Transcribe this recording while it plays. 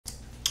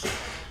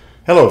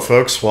Hello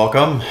folks,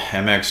 welcome.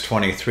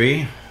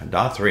 MX23.3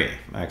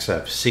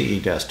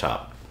 Xfce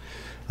desktop.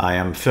 I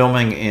am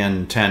filming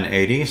in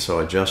 1080, so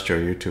adjust your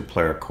YouTube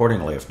player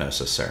accordingly if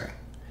necessary.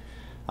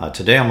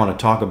 Today I'm going to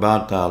talk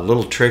about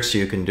little tricks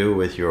you can do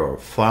with your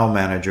File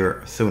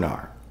Manager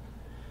Thunar.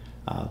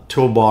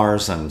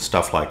 Toolbars and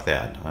stuff like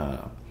that,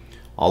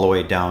 all the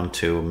way down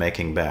to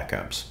making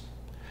backups.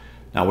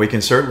 Now we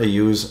can certainly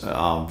use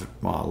a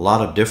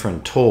lot of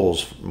different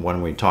tools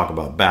when we talk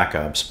about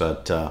backups,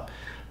 but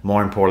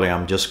more importantly,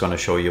 I'm just going to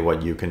show you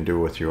what you can do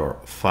with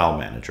your file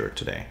manager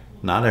today.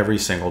 Not every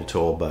single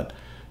tool, but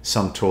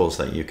some tools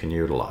that you can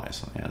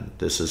utilize. And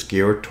this is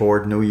geared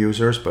toward new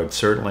users, but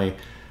certainly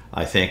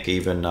I think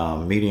even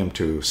medium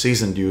to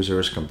seasoned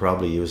users can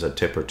probably use a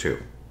tip or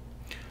two.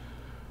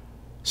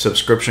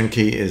 Subscription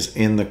key is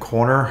in the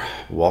corner.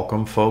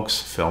 Welcome folks,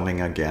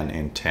 filming again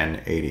in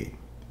 1080.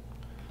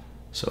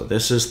 So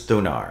this is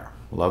Thunar.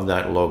 Love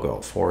that logo,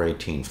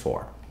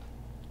 4184.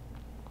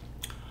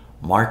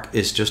 Mark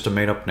is just a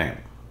made-up name.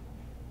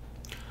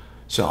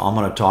 So I'm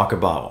going to talk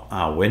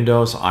about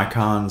windows,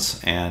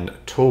 icons, and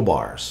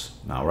toolbars.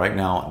 Now right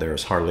now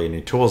there's hardly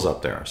any tools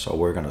up there, so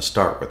we're going to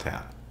start with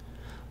that.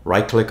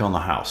 Right-click on the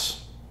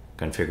house,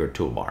 configure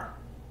toolbar.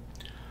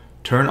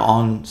 Turn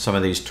on some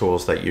of these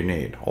tools that you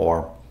need,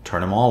 or turn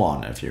them all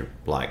on if you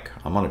like.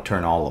 I'm going to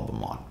turn all of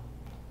them on,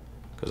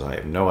 because I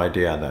have no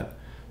idea that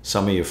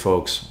some of you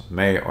folks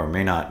may or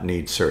may not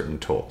need certain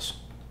tools.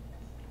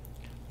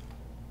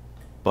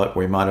 But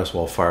we might as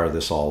well fire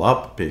this all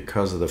up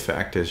because of the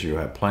fact is you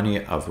have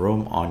plenty of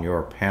room on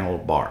your panel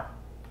bar,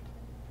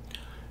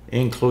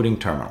 including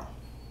terminal.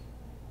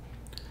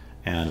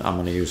 And I'm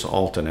going to use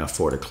Alt and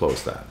F4 to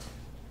close that.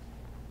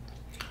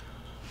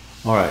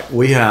 All right,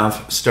 we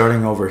have,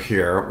 starting over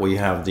here, we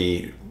have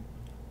the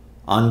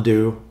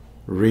undo,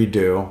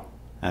 redo,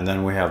 and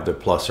then we have the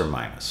plus or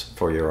minus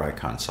for your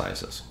icon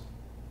sizes.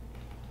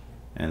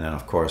 And then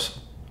of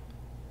course,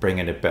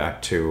 bringing it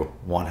back to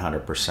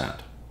 100%.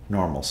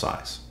 Normal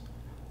size.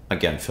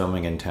 Again,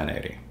 filming in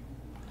 1080.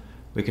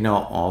 We can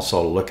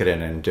also look at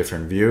it in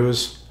different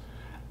views,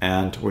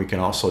 and we can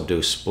also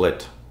do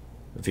split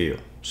view.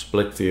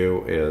 Split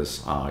view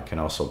is can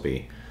also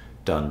be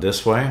done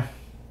this way.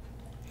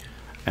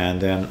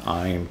 And then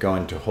I'm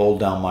going to hold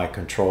down my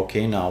control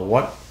key. Now,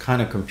 what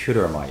kind of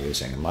computer am I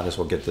using? I might as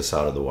well get this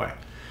out of the way.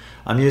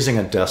 I'm using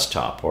a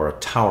desktop or a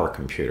tower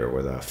computer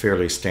with a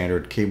fairly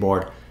standard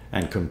keyboard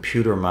and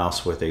computer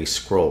mouse with a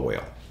scroll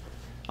wheel.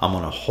 I'm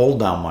going to hold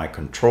down my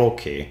control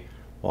key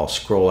while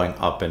scrolling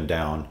up and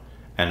down,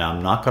 and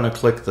I'm not going to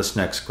click this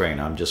next screen.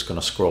 I'm just going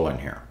to scroll in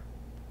here.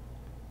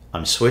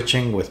 I'm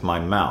switching with my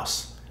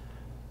mouse.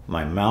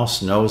 My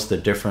mouse knows the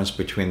difference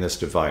between this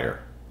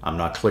divider. I'm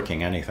not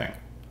clicking anything.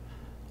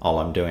 All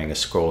I'm doing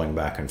is scrolling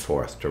back and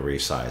forth to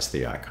resize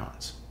the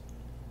icons.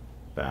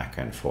 Back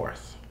and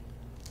forth.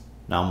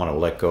 Now I'm going to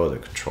let go of the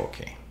control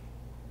key.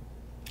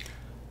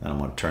 Then I'm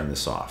going to turn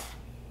this off.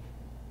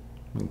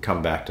 We can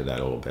come back to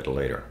that a little bit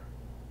later.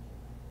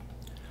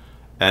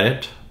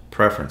 Edit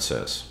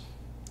Preferences.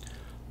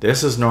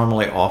 This is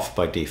normally off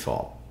by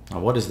default. Now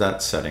what does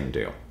that setting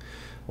do?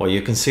 Well,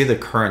 you can see the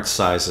current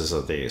sizes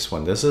of these.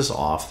 When this is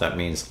off, that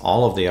means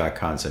all of the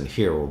icons in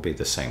here will be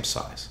the same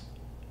size.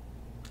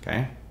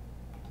 Okay?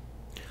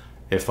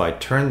 If I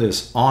turn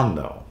this on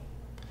though,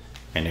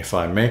 and if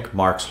I make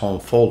Mark's home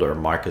folder,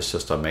 Mark is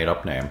just a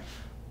made-up name,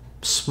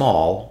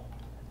 small,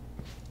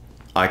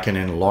 I can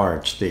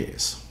enlarge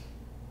these.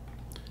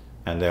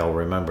 And they'll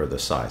remember the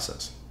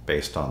sizes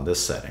based on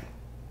this setting,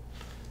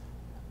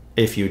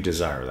 if you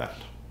desire that.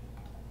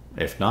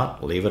 If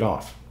not, leave it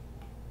off.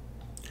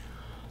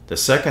 The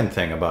second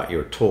thing about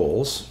your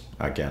tools,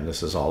 again,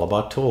 this is all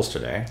about tools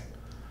today,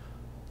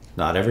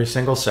 not every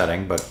single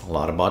setting, but a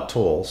lot about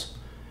tools,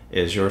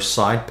 is your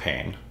side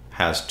pane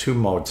has two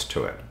modes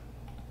to it.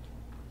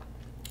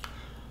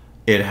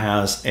 It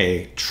has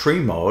a tree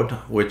mode,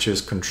 which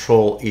is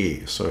Control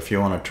E. So if you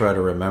want to try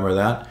to remember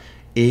that,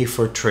 E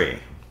for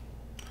tree.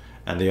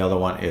 And the other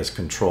one is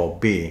Control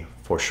B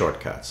for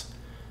shortcuts.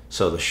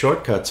 So the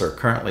shortcuts are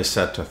currently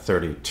set to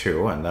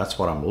 32, and that's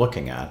what I'm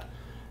looking at.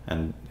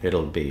 And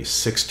it'll be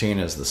 16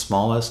 is the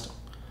smallest,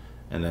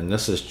 and then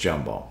this is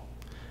jumbo.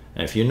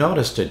 And if you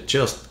noticed, it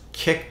just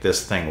kicked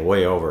this thing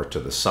way over to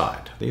the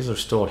side. These are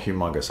still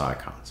humongous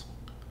icons.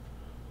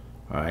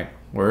 All right,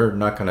 we're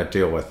not going to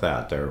deal with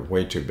that. They're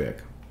way too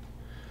big.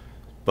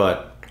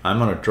 But I'm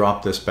going to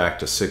drop this back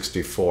to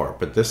 64,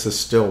 but this is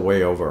still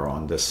way over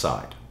on this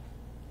side.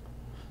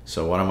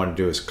 So what I'm going to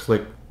do is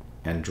click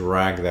and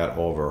drag that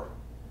over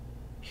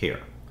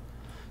here.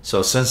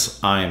 So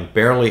since I'm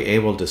barely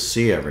able to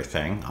see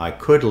everything, I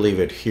could leave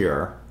it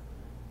here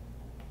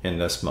in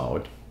this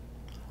mode,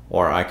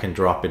 or I can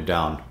drop it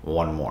down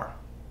one more.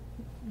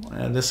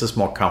 And this is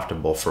more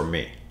comfortable for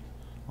me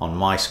on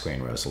my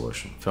screen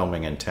resolution,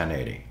 filming in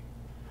 1080.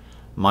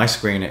 My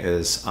screen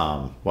is,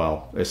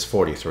 well, it's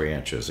 43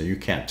 inches. You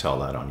can't tell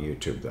that on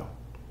YouTube though.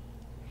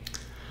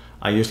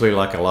 I usually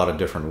like a lot of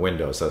different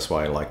windows. That's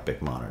why I like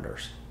big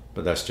monitors,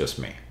 but that's just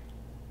me.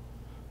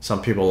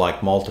 Some people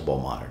like multiple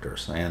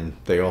monitors, and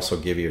they also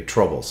give you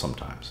trouble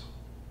sometimes.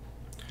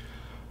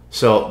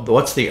 So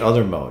what's the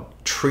other mode?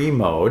 Tree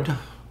mode.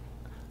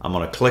 I'm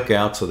going to click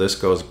out so this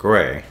goes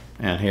gray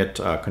and hit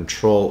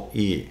Control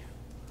E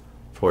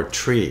for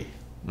tree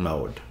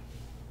mode.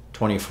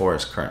 24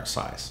 is current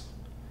size.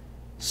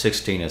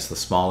 16 is the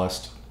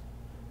smallest.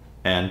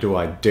 And do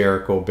I dare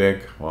go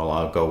big? Well,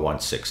 I'll go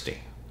 160.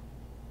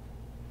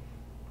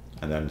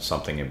 And then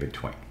something in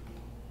between.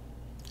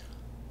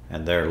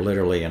 And they're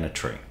literally in a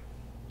tree.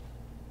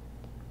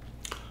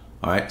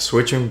 All right,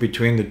 switching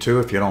between the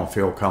two, if you don't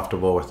feel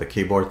comfortable with the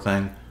keyboard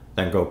thing,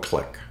 then go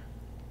click.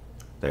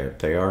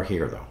 They are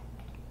here though.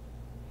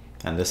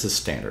 And this is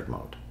standard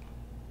mode.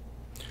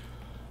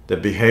 The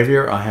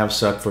behavior I have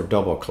set for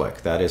double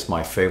click. That is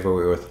my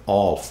favorite with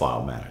all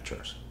file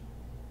managers.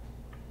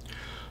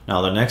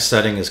 Now the next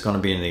setting is going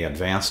to be in the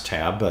advanced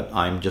tab, but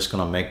I'm just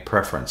going to make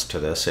preference to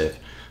this if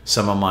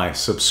some of my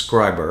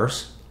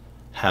subscribers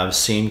have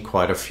seen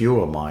quite a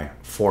few of my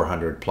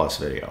 400 plus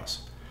videos.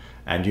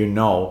 And you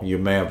know, you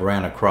may have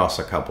ran across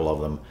a couple of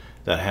them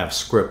that have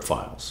script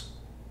files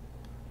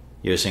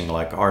using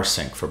like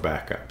rsync for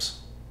backups,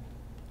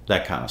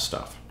 that kind of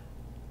stuff.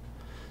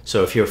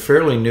 So if you're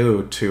fairly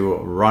new to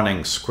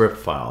running script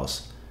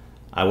files,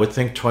 I would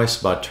think twice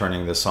about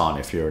turning this on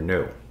if you're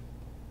new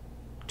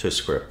to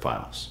script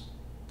files.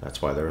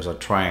 That's why there's a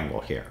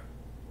triangle here.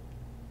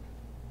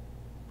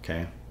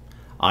 Okay.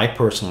 I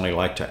personally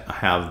like to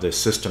have the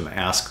system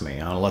ask me,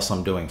 unless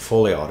I'm doing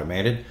fully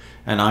automated,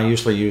 and I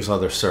usually use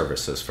other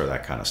services for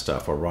that kind of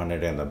stuff or run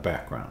it in the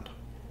background.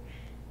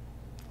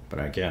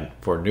 But again,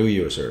 for new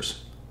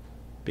users,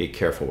 be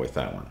careful with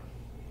that one.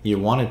 You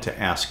want it to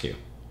ask you.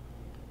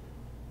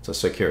 It's a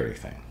security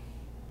thing.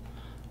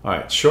 All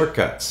right,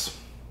 shortcuts.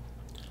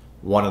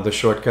 One of the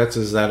shortcuts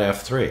is that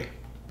F3.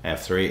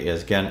 F3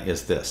 is, again,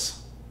 is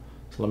this.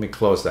 So let me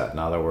close that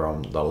now that we're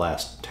on the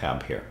last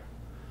tab here.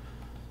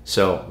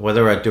 So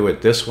whether I do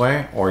it this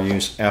way or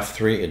use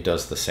F3, it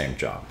does the same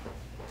job.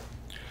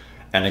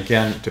 And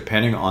again,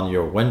 depending on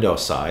your window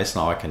size,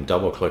 now I can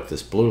double click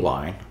this blue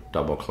line,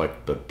 double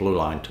click the blue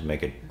line to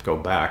make it go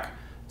back.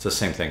 It's the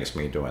same thing as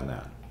me doing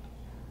that.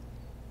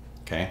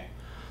 Okay.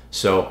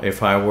 So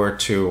if I were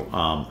to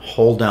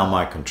hold down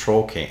my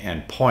control key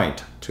and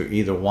point to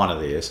either one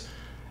of these,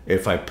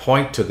 if I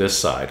point to this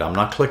side, I'm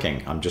not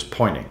clicking, I'm just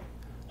pointing.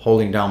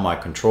 Holding down my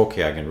control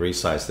key, I can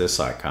resize this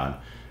icon.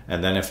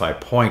 And then if I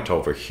point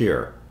over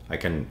here,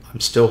 I'm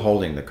still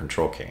holding the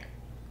control key.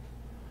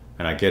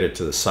 And I get it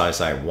to the size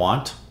I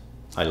want,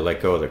 I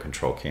let go of the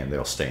control key and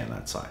they'll stay in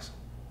that size.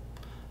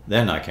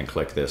 Then I can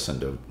click this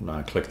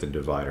and click the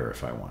divider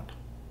if I want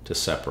to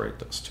separate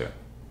those two.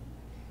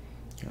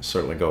 You can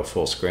certainly go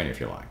full screen if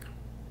you like.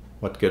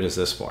 What good is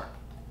this for?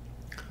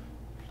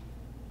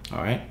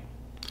 All right.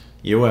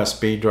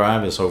 USB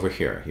drive is over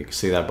here. You can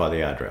see that by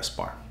the address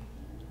bar.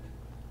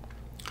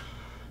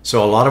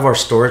 So a lot of our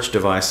storage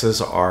devices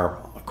are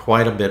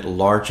quite a bit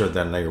larger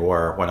than they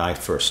were when I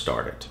first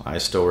started. I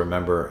still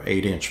remember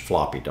 8-inch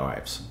floppy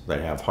drives that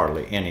have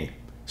hardly any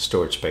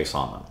storage space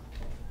on them.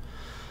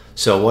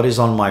 So what is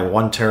on my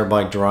 1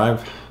 terabyte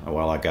drive?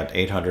 Well, I got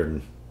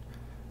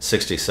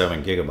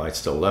 867 gigabytes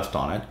still left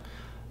on it.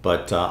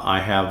 But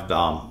I have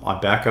a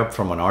backup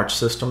from an Arch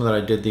system that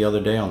I did the other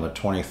day on the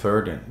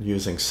 23rd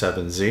using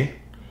Xfce,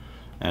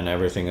 and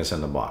everything is in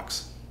the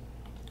box.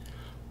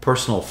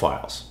 Personal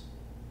files.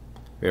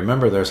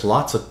 Remember, there's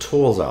lots of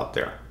tools out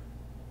there,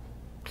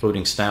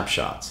 including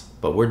snapshots,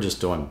 but we're just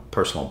doing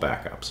personal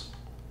backups.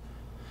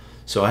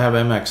 So I have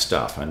MX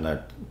stuff,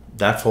 and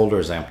that folder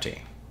is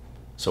empty.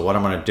 So what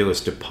I'm going to do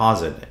is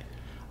deposit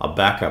a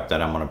backup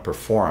that I'm going to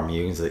perform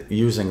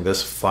using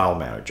this file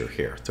manager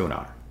here,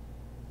 Thunar.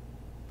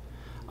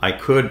 I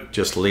could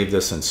just leave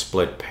this in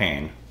split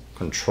pane,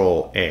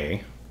 Control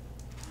A,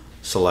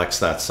 selects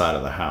that side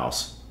of the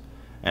house,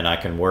 and I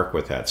can work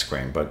with that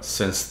screen. But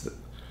since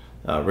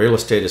real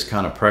estate is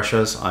kind of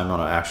precious, I'm going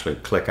to actually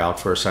click out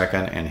for a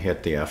second and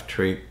hit the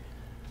F3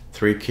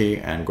 key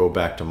and go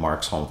back to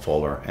Mark's home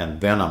folder, and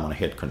then I'm going to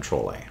hit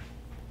Control A.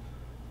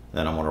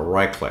 Then I'm going to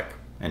right click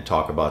and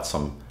talk about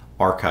some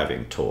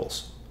archiving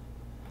tools.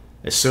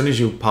 As soon as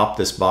you pop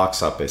this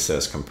box up, it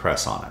says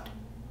compress on it.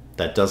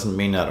 That doesn't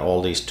mean that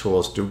all these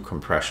tools do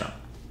compression.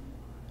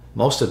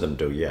 Most of them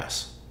do,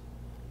 yes,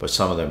 but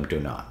some of them do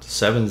not.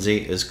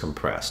 Xfce is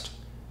compressed.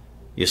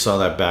 You saw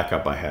that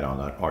backup I had on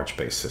that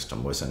Arch-based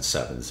system was in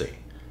Xfce.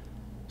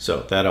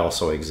 So that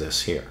also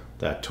exists here,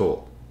 that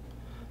tool.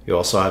 You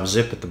also have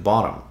zip at the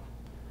bottom,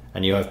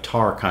 and you have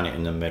tar kind of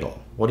in the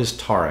middle. What is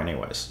tar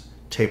anyways?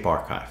 Tape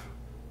archive.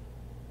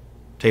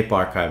 Tape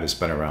archive has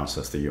been around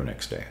since the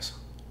Unix days,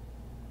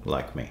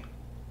 like me.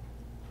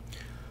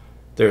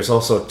 There's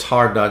also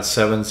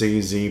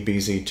tar.7z,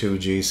 zbz2,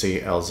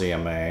 gc,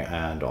 lzma,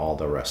 and all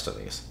the rest of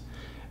these.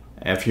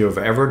 If you've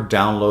ever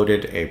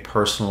downloaded a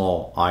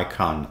personal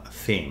icon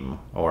theme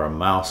or a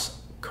mouse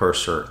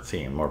cursor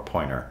theme or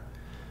pointer,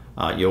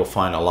 you'll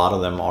find a lot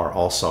of them are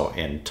also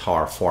in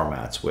tar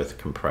formats with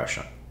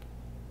compression.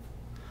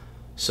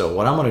 So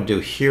what I'm going to do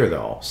here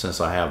though, since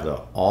I have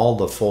all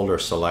the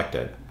folders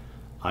selected,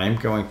 I'm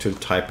going to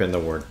type in the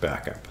word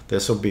backup.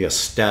 This will be a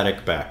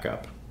static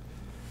backup.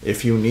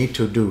 If you need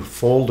to do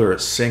folder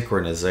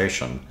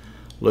synchronization,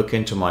 look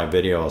into my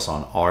videos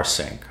on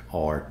rsync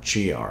or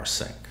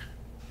grsync.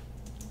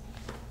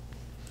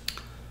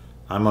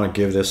 I'm going to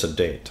give this a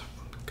date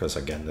because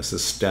again, this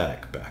is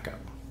static backup.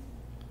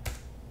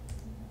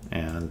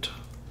 And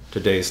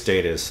today's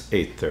date is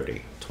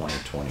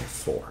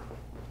 8/30/2024.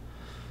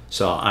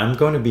 So I'm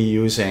going to be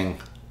using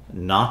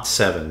not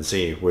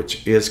 7Z,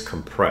 which is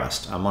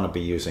compressed. I'm going to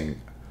be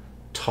using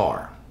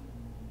tar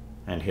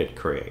and hit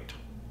create.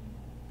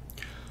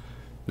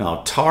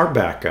 Now tar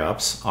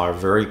backups are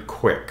very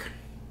quick.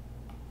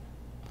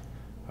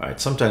 All right,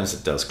 sometimes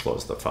it does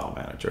close the file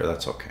manager,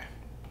 that's okay.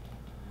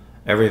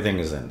 Everything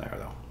is in there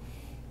though.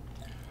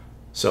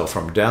 So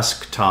from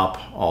desktop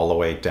all the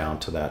way down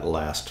to that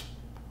last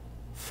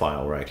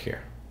file right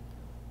here.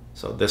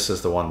 So this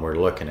is the one we're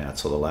looking at.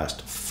 So the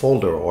last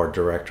folder or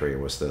directory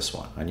was this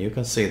one. And you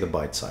can see the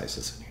byte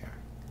sizes in here.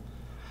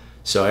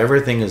 So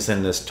everything is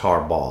in this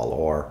tar ball,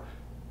 or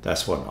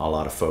that's what a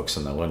lot of folks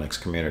in the Linux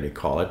community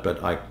call it,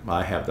 but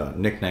I have the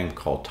nickname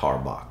called tar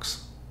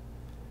box.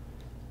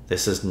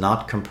 This is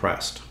not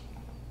compressed.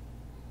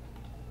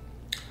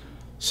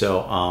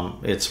 So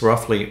it's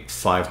roughly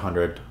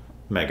 500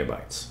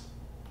 megabytes.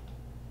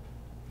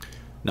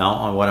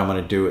 Now what I'm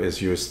going to do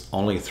is use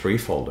only 3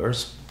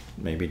 folders,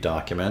 maybe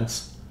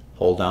documents,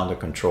 hold down the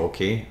control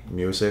key,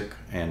 music,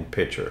 and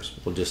pictures.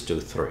 We'll just do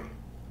 3.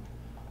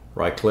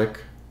 Right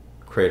click,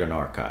 create an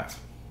archive.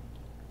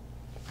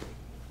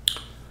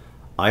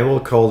 I will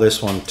call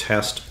this one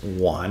test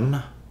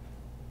 1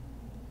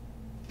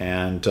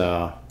 and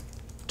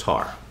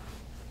tar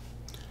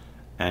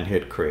and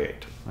hit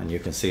create. And you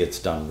can see it's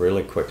done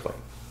really quickly.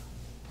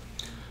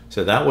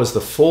 So that was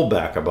the full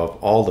backup of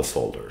all the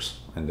folders,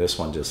 and this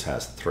one just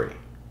has 3.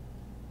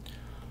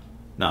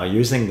 Now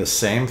using the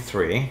same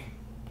 3,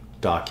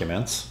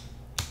 documents,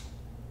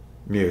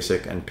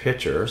 music, and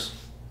pictures,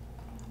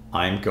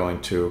 I'm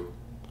going to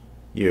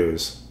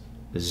use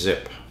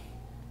zip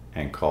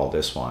and call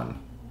this one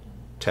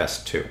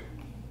test 2.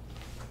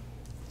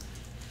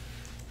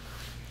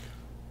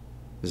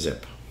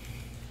 Zip.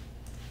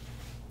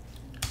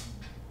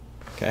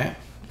 Okay,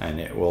 and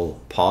it will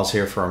pause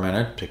here for a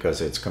minute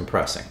because it's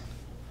compressing.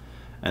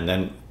 And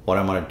then what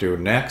I'm going to do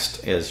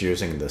next is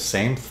using the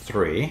same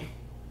 3,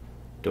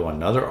 do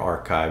another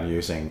archive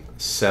using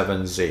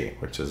 7Z,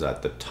 which is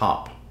at the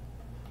top.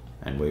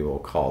 And we will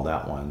call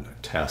that one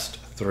test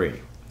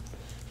 3.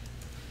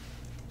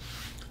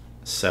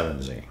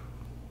 7Z.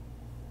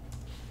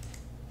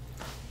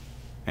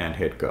 And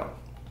hit go.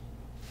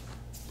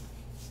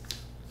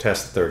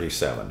 Test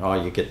 37. Oh,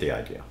 you get the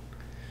idea.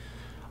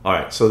 All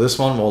right, so this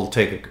one will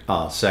take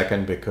a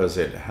second because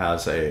it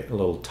has a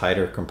little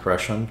tighter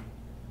compression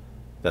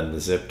than the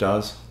zip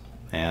does.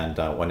 And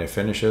when it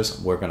finishes,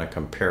 we're going to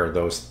compare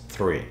those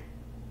 3.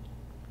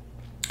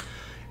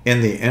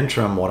 In the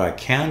interim, what I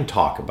can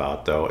talk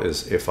about though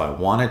is if I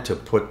wanted to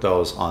put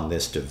those on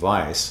this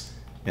device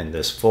in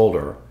this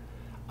folder,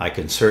 I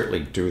can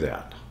certainly do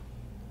that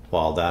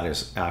while that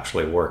is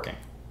actually working.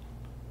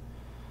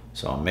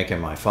 So I'm making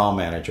my file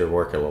manager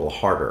work a little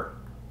harder.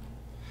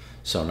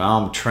 So now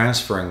I'm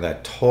transferring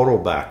that total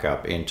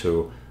backup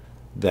into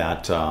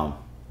that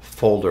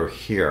folder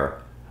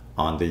here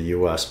on the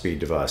USB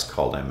device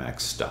called MX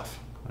stuff.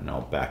 And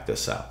I'll back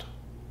this out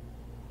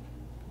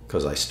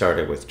because I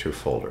started with 2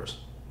 folders.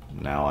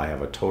 Now I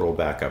have a total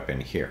backup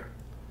in here.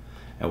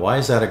 And why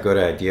is that a good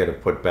idea to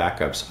put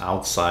backups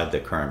outside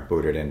the current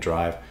booted in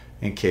drive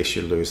in case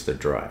you lose the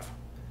drive?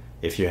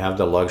 If you have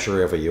the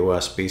luxury of a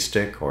USB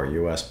stick or a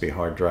USB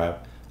hard drive,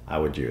 I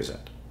would use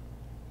it.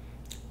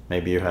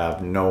 Maybe you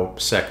have no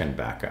second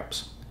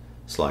backups.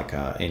 It's like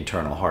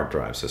internal hard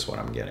drives is what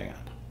I'm getting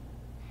at.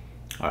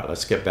 All right,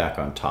 let's get back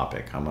on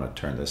topic. I'm going to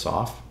turn this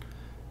off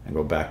and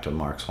go back to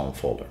Mark's home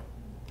folder.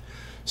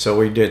 So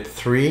we did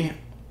 3.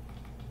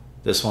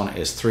 This one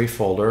is 3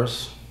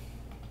 folders,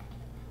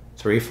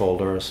 3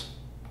 folders,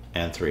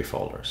 and 3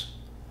 folders.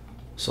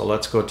 So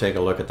let's go take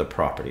a look at the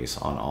properties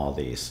on all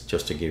these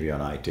just to give you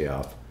an idea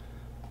of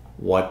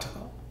what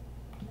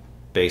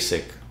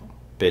basic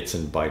bits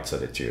and bytes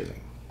that it's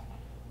using.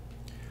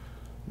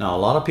 Now, a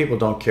lot of people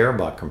don't care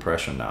about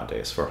compression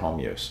nowadays for home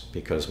use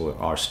because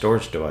our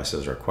storage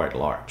devices are quite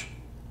large.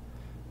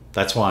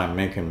 That's why I'm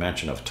making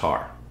mention of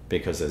tar,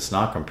 because it's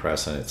not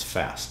compressed and it's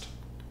fast.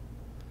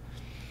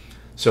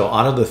 So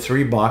out of the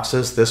 3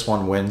 boxes, this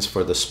one wins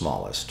for the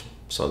smallest.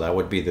 So that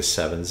would be the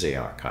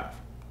 7Z archive.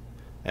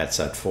 That's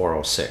at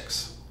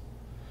 406.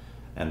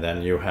 And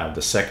then you have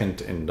the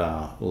second and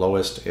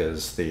lowest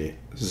is the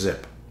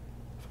zip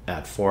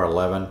at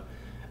 411.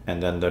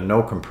 And then the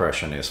no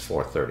compression is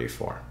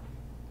 434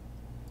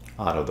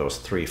 out of those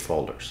 3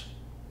 folders.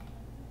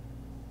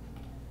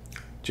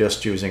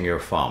 Just using your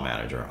file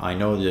manager. I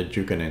know that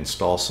you can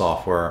install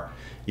software.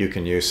 You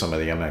can use some of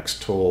the MX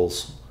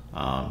tools.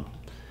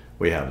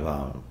 We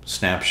have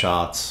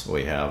snapshots.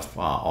 We have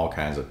all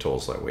kinds of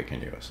tools that we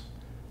can use.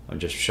 I'm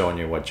just showing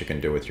you what you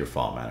can do with your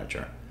file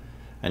manager.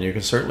 And you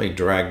can certainly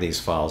drag these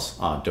files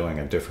doing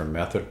a different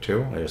method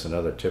too. There's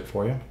another tip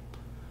for you.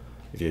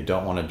 If you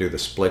don't want to do the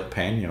split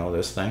pane, you know,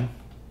 this thing,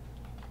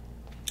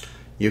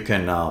 You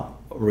can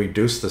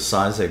reduce the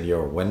size of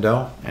your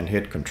window and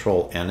hit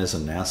Control N as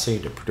in Nancy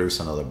to produce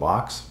another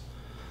box.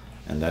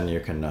 And then you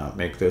can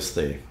make this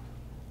the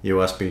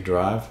USB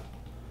drive.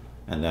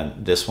 And then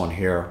this one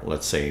here,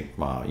 let's say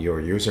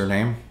your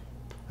username.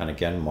 And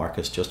again, Mark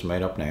is just a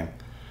made up name.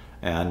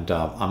 And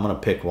I'm going to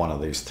pick one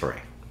of these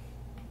three.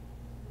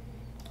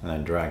 And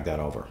then drag that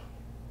over.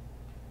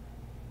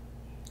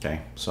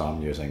 Okay, so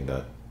I'm using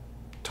the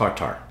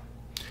Tartar.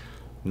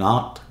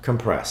 Not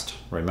compressed.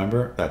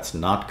 Remember, that's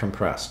not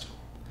compressed.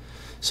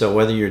 So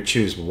whether you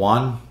choose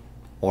one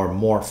or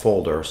more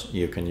folders,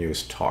 you can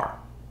use tar.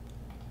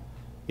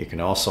 You can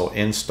also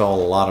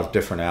install a lot of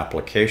different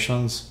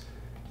applications.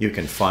 You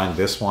can find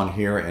this one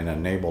here in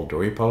enabled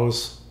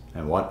repos.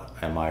 And what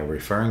am I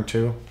referring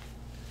to?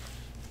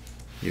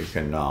 You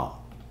can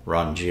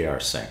run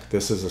Xfce.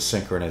 This is a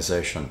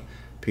synchronization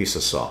piece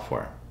of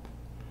software.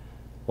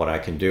 What I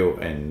can do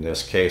in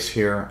this case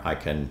here, I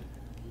can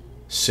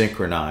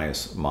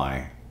synchronize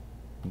my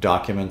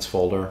documents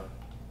folder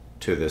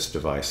to this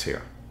device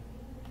here.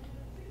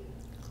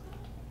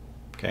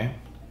 Okay,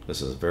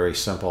 this is very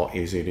simple,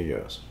 easy to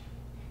use.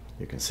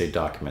 You can see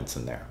documents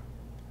in there.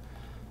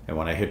 And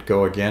when I hit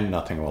go again,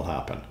 nothing will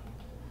happen.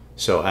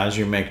 So as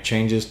you make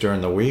changes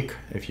during the week,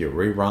 if you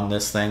rerun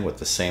this thing with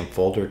the same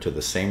folder to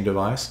the same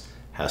device,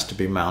 has to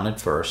be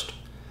mounted first,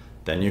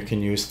 then you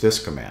can use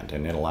this command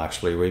and it'll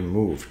actually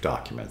remove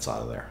documents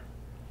out of there.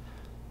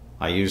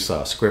 I use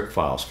script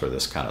files for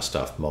this kind of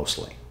stuff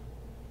mostly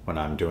when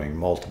I'm doing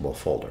multiple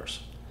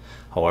folders.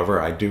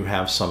 However, I do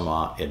have some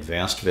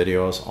advanced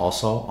videos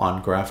also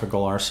on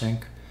graphical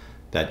rsync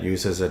that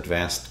uses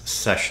advanced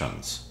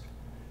sessions.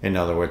 In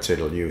other words,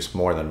 it'll use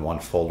more than one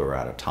folder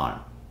at a time.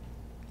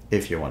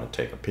 If you want to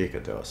take a peek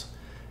at those.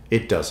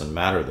 It doesn't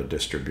matter the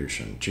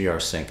distribution.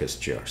 grsync is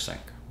grsync.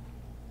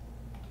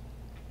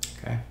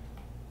 Okay.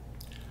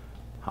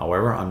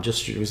 However, I'm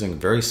just using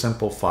very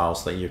simple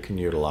files that you can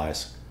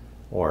utilize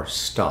or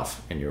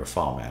stuff in your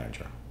file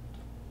manager.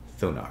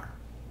 Thunar.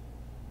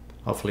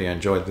 Hopefully you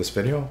enjoyed this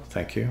video.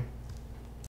 Thank you.